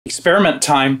Experiment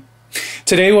time.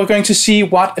 Today we're going to see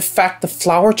what effect the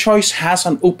flour choice has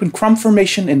on open crumb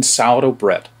formation in sourdough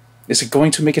bread. Is it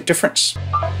going to make a difference?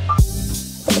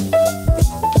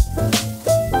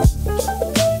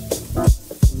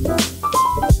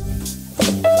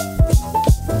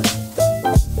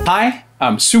 Hi,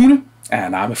 I'm Sune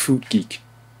and I'm a food geek.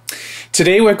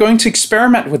 Today we're going to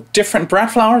experiment with different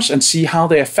bread flours and see how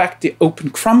they affect the open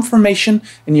crumb formation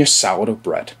in your sourdough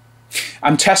bread.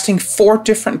 I'm testing 4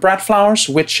 different bread flours,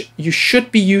 which you should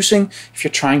be using if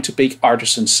you're trying to bake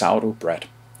artisan sourdough bread.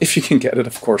 If you can get it,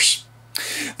 of course.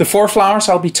 The 4 flours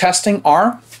I'll be testing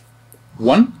are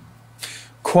 1.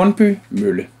 Crumb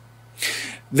Mølle.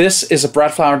 This is a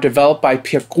bread flour developed by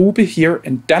Per Grube here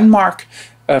in Denmark.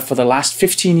 For the last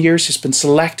 15 years, he's been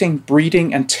selecting,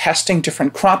 breeding, and testing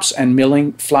different crops and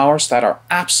milling flours that are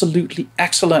absolutely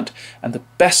excellent and the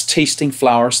best tasting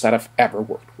flours that I've ever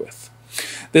worked with.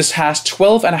 This has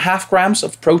 12.5 grams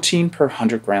of protein per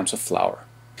 100 grams of flour.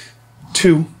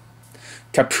 2.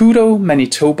 Caputo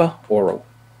Manitoba Oro,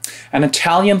 an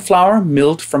Italian flour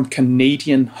milled from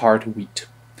Canadian hard wheat.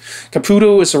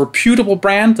 Caputo is a reputable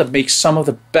brand that makes some of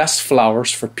the best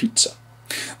flours for pizza.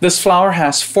 This flour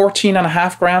has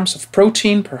 14.5 grams of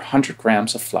protein per 100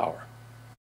 grams of flour.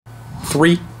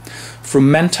 3.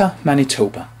 Frumenta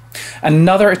Manitoba,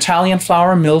 another Italian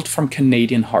flour milled from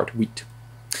Canadian hard wheat.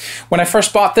 When I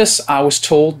first bought this, I was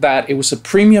told that it was a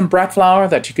premium bread flour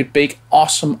that you could bake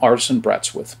awesome artisan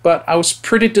breads with, but I was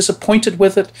pretty disappointed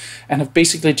with it and have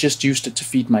basically just used it to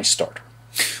feed my starter.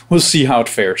 We'll see how it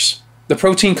fares. The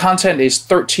protein content is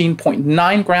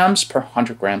 13.9 grams per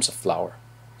 100 grams of flour.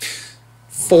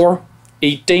 4.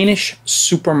 A Danish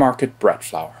supermarket bread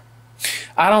flour.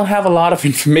 I don't have a lot of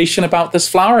information about this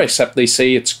flour, except they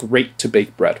say it's great to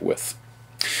bake bread with.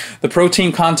 The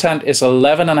protein content is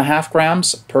 11.5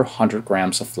 grams per 100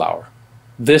 grams of flour.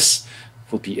 This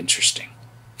will be interesting.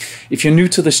 If you're new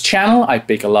to this channel, I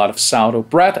bake a lot of sourdough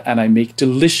bread and I make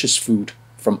delicious food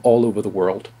from all over the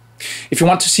world. If you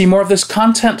want to see more of this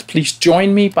content, please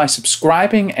join me by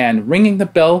subscribing and ringing the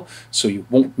bell so you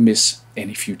won't miss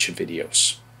any future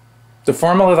videos. The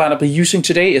formula that I'll be using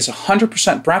today is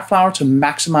 100% bread flour to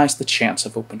maximize the chance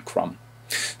of open crumb.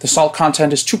 The salt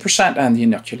content is 2% and the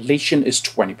inoculation is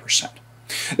 20%.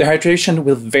 The hydration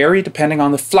will vary depending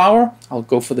on the flour. I'll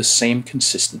go for the same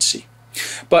consistency.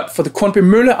 But for the Crumb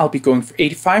Mølle, I'll be going for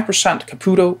 85%,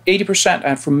 Caputo 80%,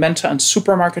 and Frumenta and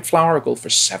supermarket flour I'll go for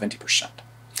 70%.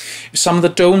 If some of the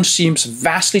dough seems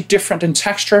vastly different in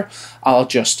texture, I'll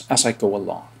adjust as I go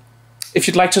along. If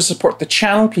you'd like to support the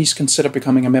channel, please consider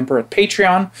becoming a member at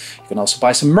Patreon. You can also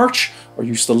buy some merch or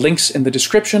use the links in the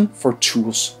description for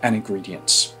tools and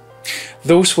ingredients.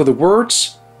 Those were the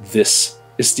words. This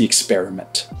is the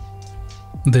experiment.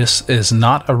 This is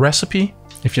not a recipe.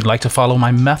 If you'd like to follow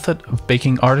my method of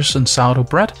baking artisan sourdough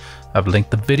bread, I've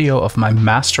linked the video of my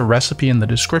master recipe in the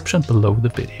description below the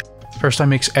video. First I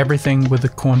mix everything with the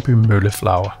Crumb Mølle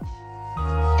flour.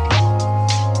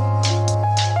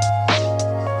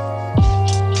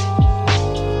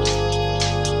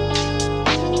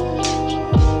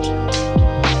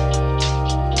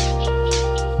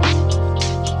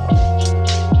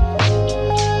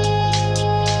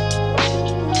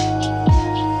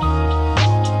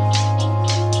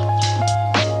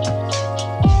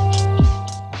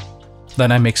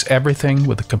 Then I mix everything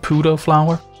with the Caputo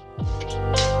flour.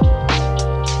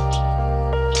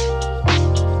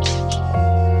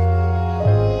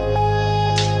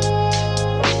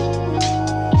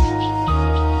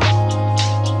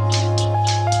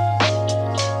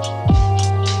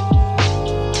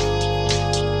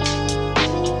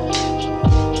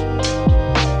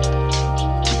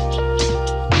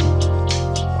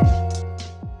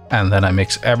 And then I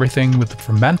mix everything with the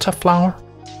Frumenta flour.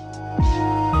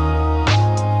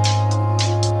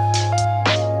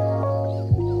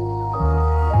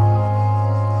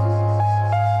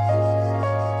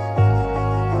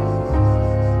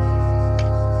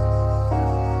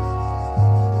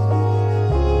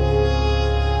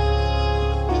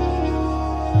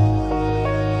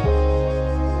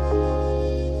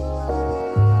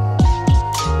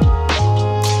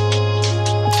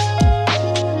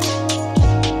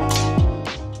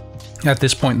 At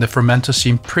this point, the fermenter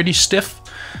seemed pretty stiff,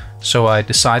 so I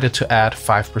decided to add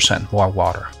 5% more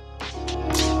water.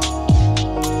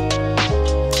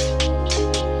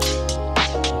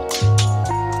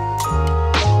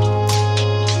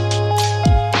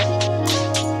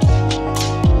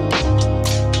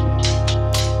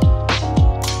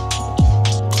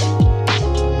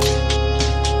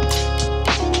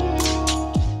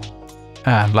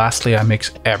 And lastly, I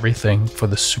mix everything for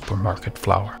the supermarket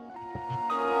flour.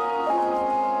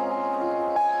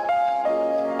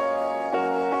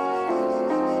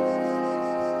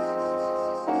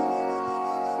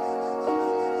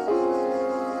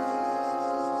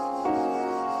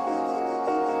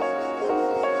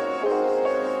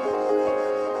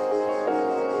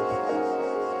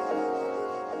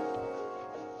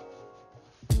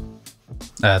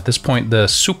 At this point, the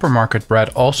supermarket bread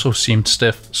also seemed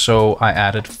stiff, so I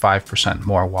added 5%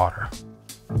 more water.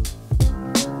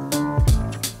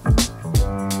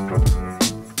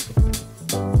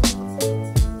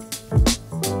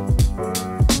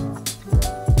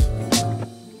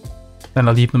 Then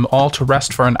I leave them all to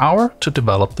rest for an hour to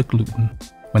develop the gluten.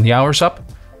 When the hour's up,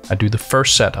 I do the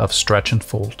first set of stretch and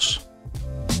folds.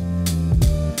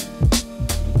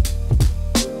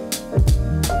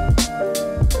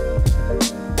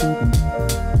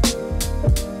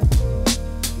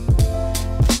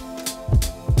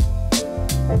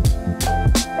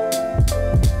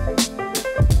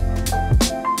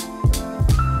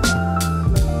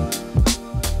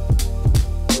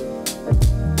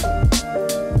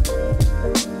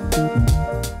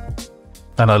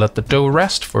 Then I let the dough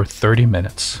rest for 30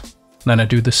 minutes. Then I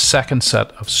do the second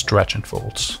set of stretch and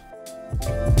folds.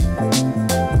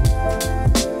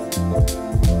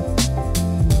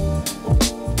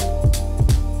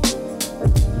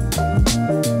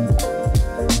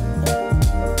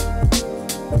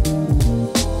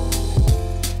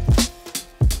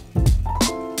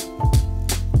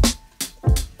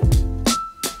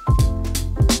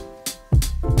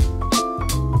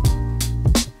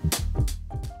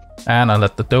 And I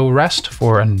let the dough rest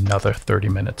for another 30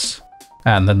 minutes.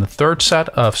 And then the third set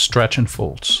of stretch and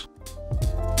folds.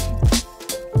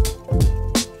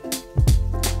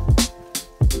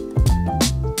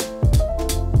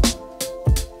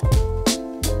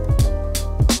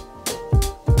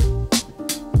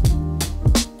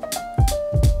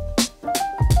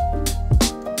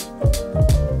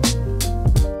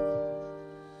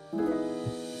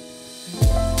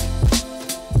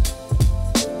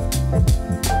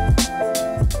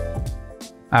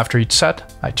 After each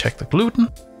set, I check the gluten.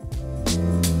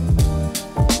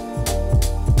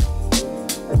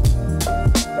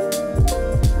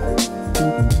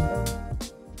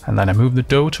 And then I move the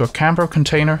dough to a camphor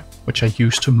container, which I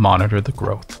use to monitor the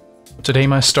growth. Today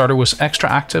my starter was extra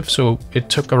active, so it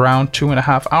took around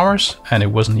 2.5 hours, and it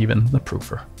wasn't even the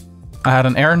proofer. I had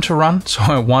an errand to run, so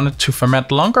I wanted to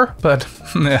ferment longer, but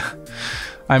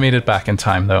I made it back in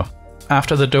time though.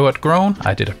 After the dough had grown,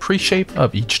 I did a pre-shape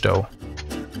of each dough.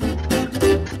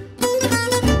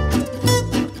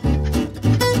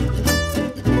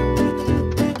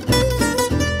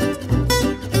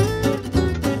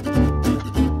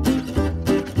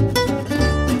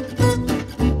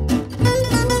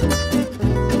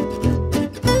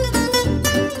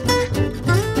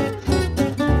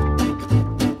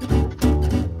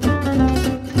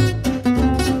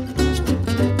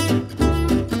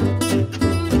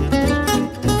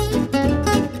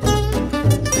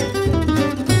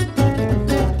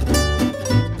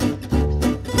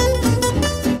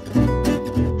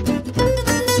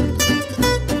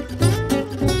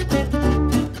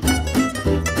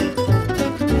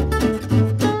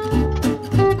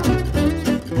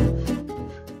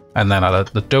 And then I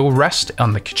let the dough rest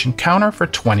on the kitchen counter for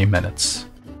 20 minutes.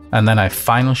 And then I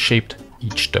final shaped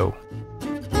each dough.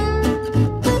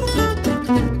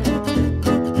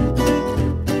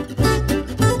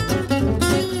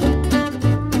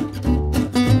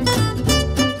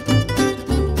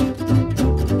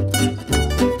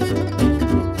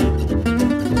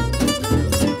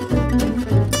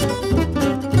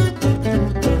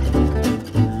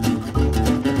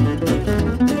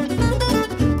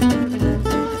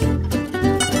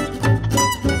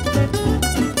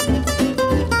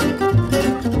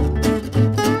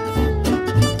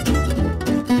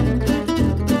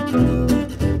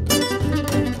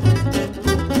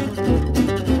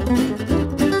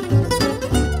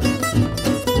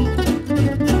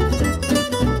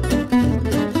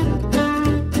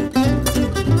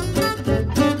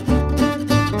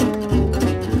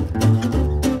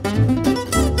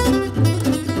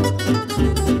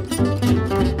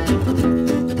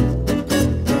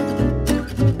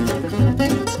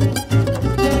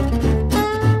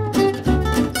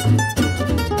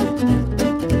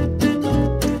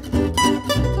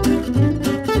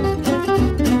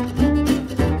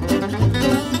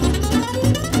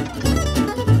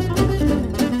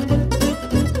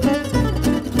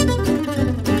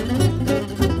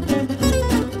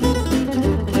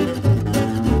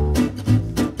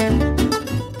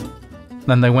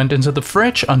 Then they went into the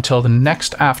fridge until the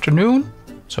next afternoon,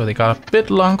 so they got a bit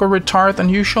longer retard than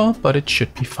usual, but it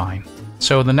should be fine.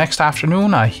 So the next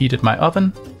afternoon I heated my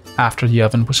oven. After the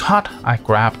oven was hot, I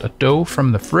grabbed a dough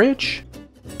from the fridge,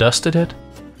 dusted it,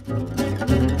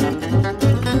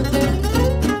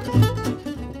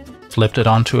 flipped it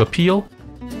onto a peel,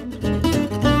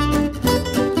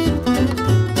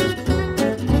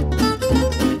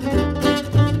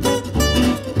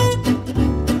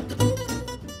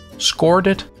 scored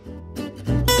it,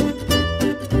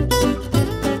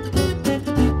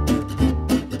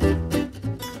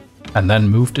 and then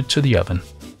moved it to the oven.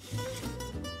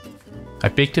 I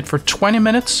baked it for 20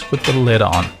 minutes with the lid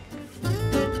on.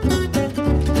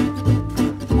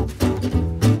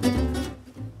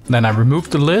 Then I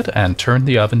removed the lid and turned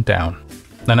the oven down.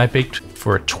 Then I baked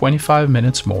for 25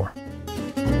 minutes more.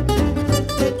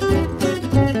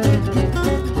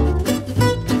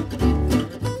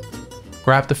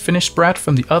 Grab the finished bread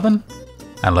from the oven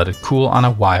and let it cool on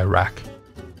a wire rack.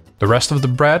 The rest of the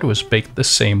bread was baked the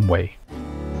same way.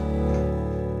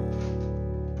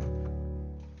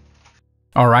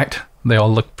 Alright, they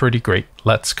all look pretty great.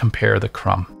 Let's compare the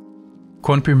crumb.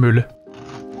 Kornbymølle.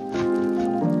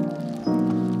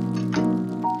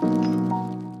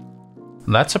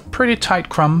 That's a pretty tight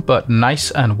crumb, but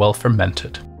nice and well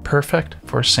fermented. Perfect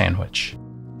for a sandwich.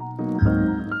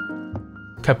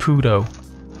 Caputo.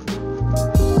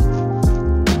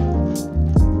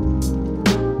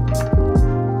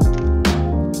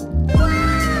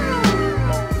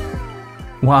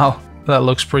 Wow, that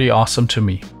looks pretty awesome to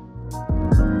me.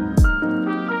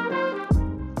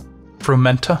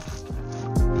 Frumenta.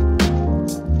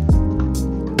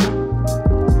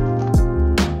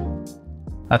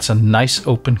 That's a nice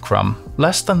open crumb,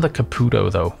 less than the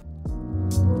Caputo though.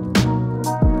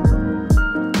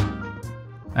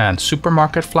 And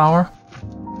supermarket flour.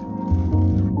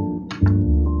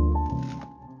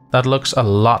 That looks a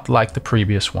lot like the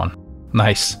previous one.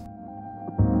 Nice.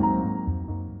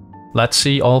 Let's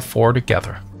see all four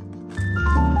together.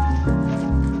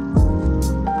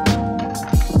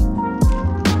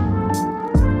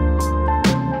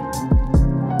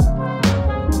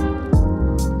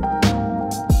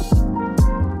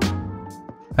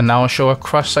 And now I'll show a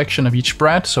cross section of each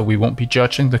bread, so we won't be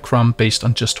judging the crumb based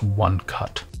on just one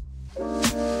cut.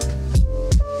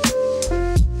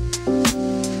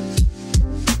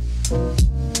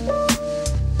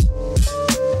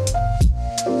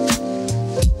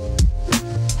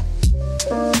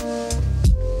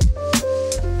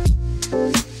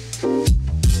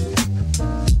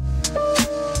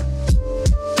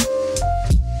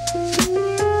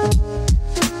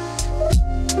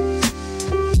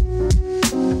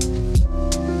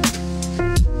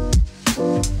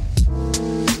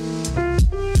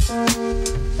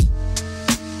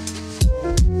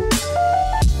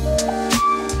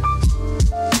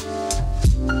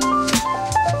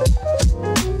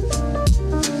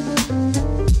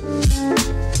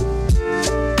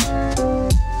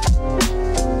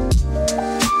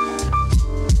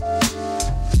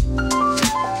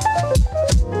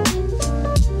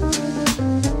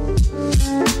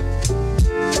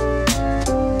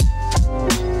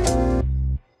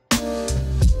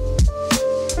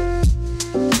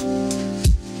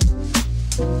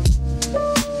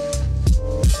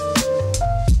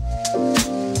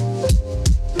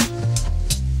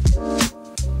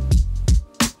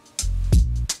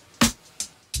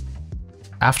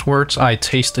 Afterwards, I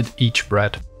tasted each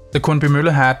bread. The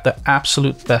Kornbymølle had the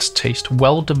absolute best taste,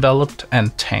 well developed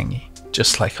and tangy,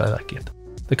 just like I like it.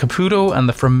 The Caputo and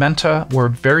the Frumenta were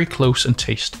very close in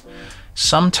taste.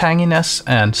 Some tanginess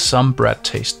and some bread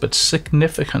taste, but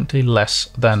significantly less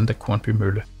than the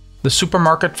Kornbymølle. The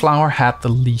supermarket flour had the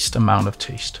least amount of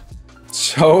taste.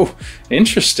 So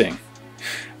interesting.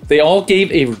 They all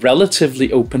gave a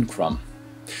relatively open crumb.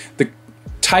 The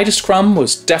tightest crumb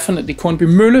was definitely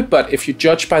Kornbymølle, but if you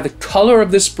judge by the color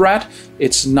of this bread,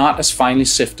 it's not as finely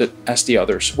sifted as the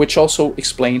others, which also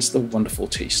explains the wonderful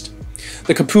taste.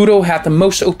 The Caputo had the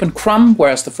most open crumb,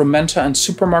 whereas the Frumenta and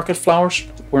supermarket flours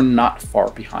were not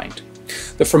far behind.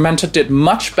 The Frumenta did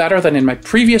much better than in my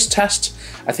previous test.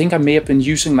 I think I may have been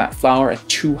using that flour at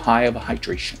too high of a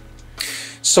hydration.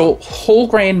 So whole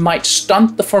grain might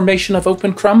stunt the formation of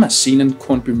open crumb as seen in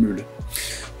Kornbymølle,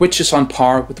 which is on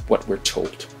par with what we're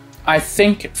told. I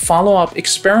think follow-up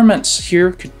experiments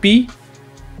here could be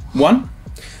 1.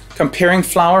 Comparing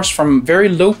flours from very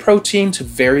low protein to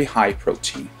very high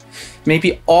protein.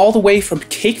 Maybe all the way from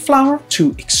cake flour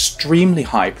to extremely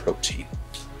high protein.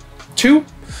 2.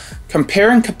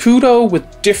 Comparing Caputo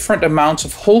with different amounts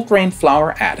of whole grain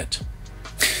flour added.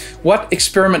 What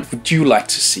experiment would you like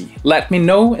to see? Let me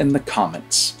know in the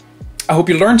comments. I hope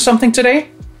you learned something today.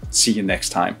 See you next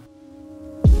time.